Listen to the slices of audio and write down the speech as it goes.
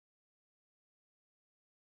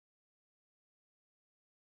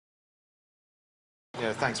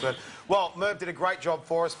Yeah, thanks, Merv. Well, Merv did a great job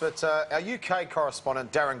for us, but our UK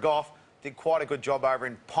correspondent, Darren Goff, did quite a good job over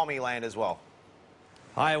in Pommyland as well.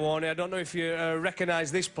 Hi, Warne. I don't know if you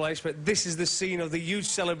recognise this place, but this is the scene of the huge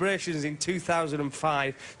celebrations in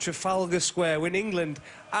 2005, Trafalgar Square, when England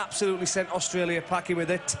absolutely sent Australia packing with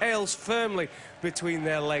their tails firmly between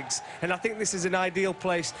their legs. And I think this is an ideal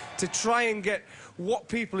place to try and get what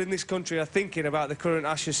people in this country are thinking about the current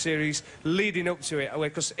Ashes series leading up to it,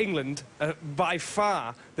 because England are by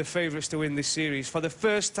far the favourites to win this series for the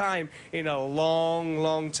first time in a long,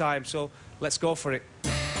 long time. So let's go for it.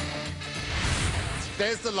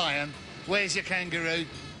 There's the lion. Where's your kangaroo?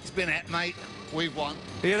 It's been at, mate. We've won.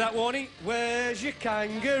 Hear that, Warnie? Where's your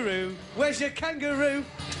kangaroo? Where's your kangaroo?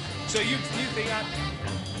 So you think that...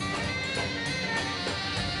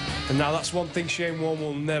 And now that's one thing Shane Warne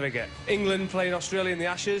will never get. England playing Australia in the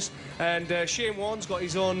Ashes, and Shane Warne's got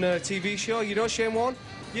his own TV show. You know Shane Warne?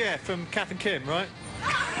 Yeah, from Kath Kim, right?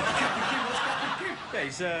 Kath Kim?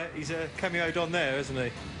 Yeah, he's cameoed on there, isn't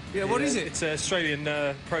he? Yeah, what is it? It's an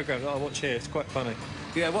Australian programme that I watch here. It's quite funny.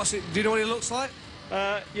 Yeah, what's it? Do you know what he looks like?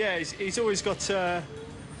 Yeah, he's always got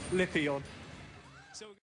lippy on.